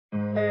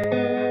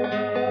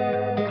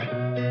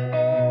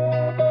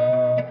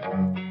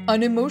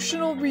An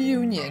emotional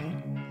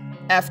reunion.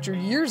 After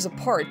years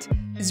apart,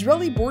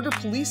 Israeli border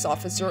police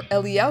officer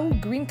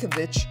Eliyahu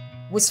Grinkovich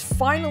was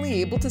finally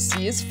able to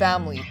see his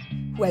family,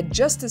 who had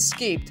just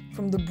escaped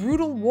from the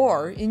brutal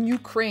war in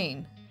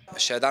Ukraine.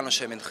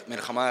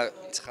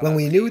 When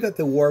we knew that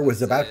the war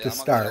was about to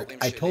start,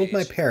 I told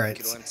my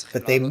parents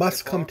that they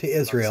must come to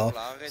Israel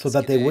so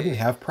that they wouldn't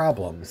have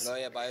problems.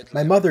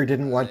 My mother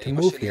didn't want to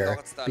move here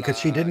because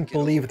she didn't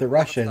believe the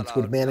Russians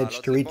would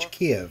manage to reach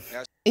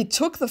Kiev. It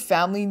took the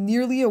family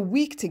nearly a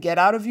week to get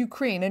out of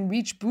Ukraine and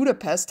reach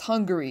Budapest,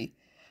 Hungary,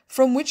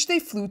 from which they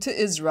flew to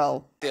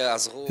Israel.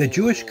 The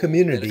Jewish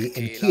community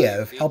in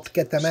Kiev helped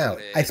get them out.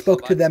 I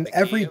spoke to them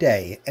every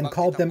day and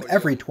called them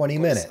every 20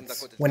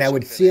 minutes. When I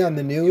would see on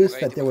the news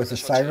that there was a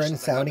siren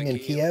sounding in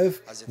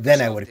Kiev, then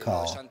I would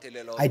call.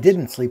 I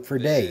didn't sleep for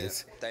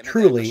days.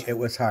 Truly, it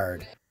was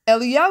hard.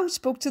 Eliyahu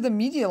spoke to the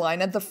media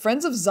line at the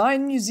Friends of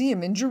Zion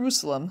Museum in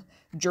Jerusalem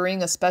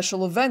during a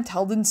special event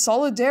held in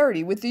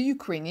solidarity with the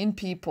Ukrainian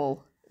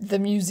people. The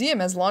museum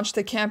has launched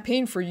a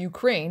campaign for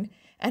Ukraine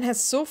and has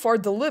so far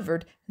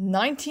delivered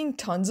 19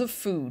 tons of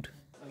food.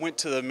 Went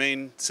to the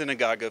main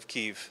synagogue of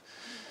Kyiv.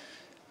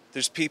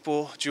 There's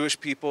people, Jewish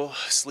people,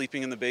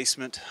 sleeping in the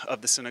basement of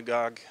the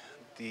synagogue.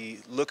 The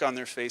look on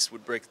their face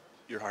would break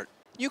your heart.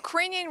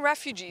 Ukrainian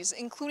refugees,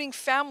 including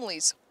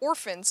families,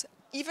 orphans,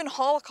 even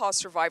Holocaust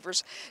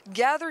survivors,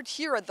 gathered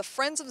here at the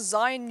Friends of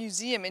Zion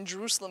Museum in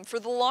Jerusalem for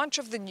the launch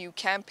of the new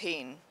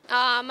campaign.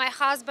 My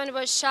husband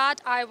was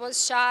shot, I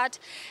was shot,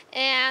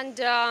 and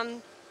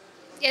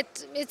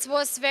it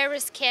was very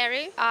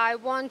scary. I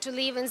want to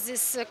live in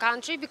this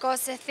country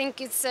because I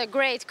think it's a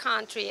great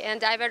country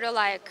and I very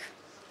like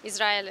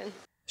Israel.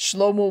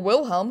 Shlomo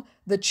Wilhelm,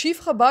 the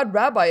chief Chabad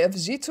rabbi of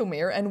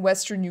Zhytomyr and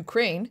Western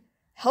Ukraine,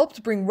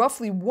 helped bring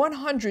roughly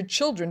 100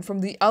 children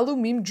from the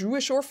Alumim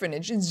Jewish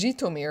orphanage in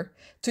Zhytomyr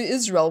to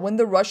Israel when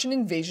the Russian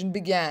invasion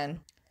began.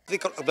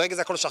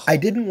 I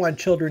didn't want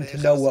children to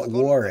know what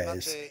war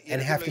is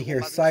and have to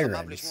hear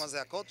sirens.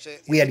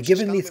 We had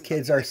given these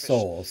kids our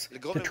souls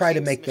to try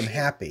to make them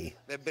happy.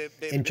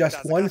 In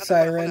just one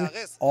siren,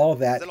 all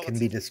that can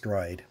be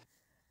destroyed.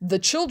 The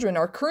children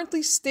are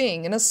currently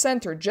staying in a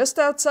center just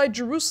outside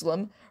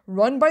Jerusalem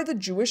run by the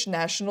Jewish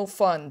National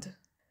Fund.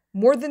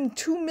 More than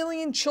 2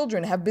 million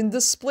children have been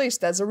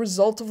displaced as a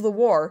result of the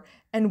war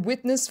and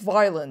witnessed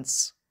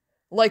violence,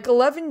 like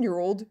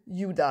 11-year-old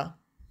Yuda.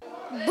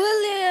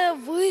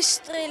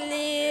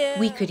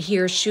 We could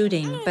hear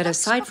shooting, but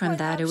aside from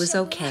that, it was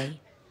okay.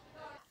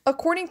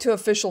 According to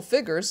official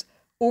figures,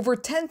 over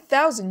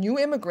 10,000 new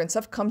immigrants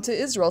have come to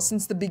Israel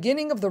since the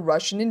beginning of the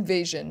Russian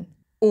invasion.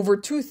 Over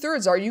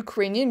 2/3 are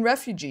Ukrainian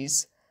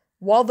refugees,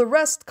 while the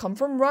rest come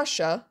from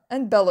Russia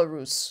and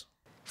Belarus.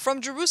 From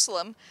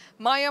Jerusalem,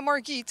 Maya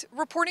Margit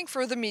reporting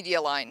for the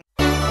Media Line.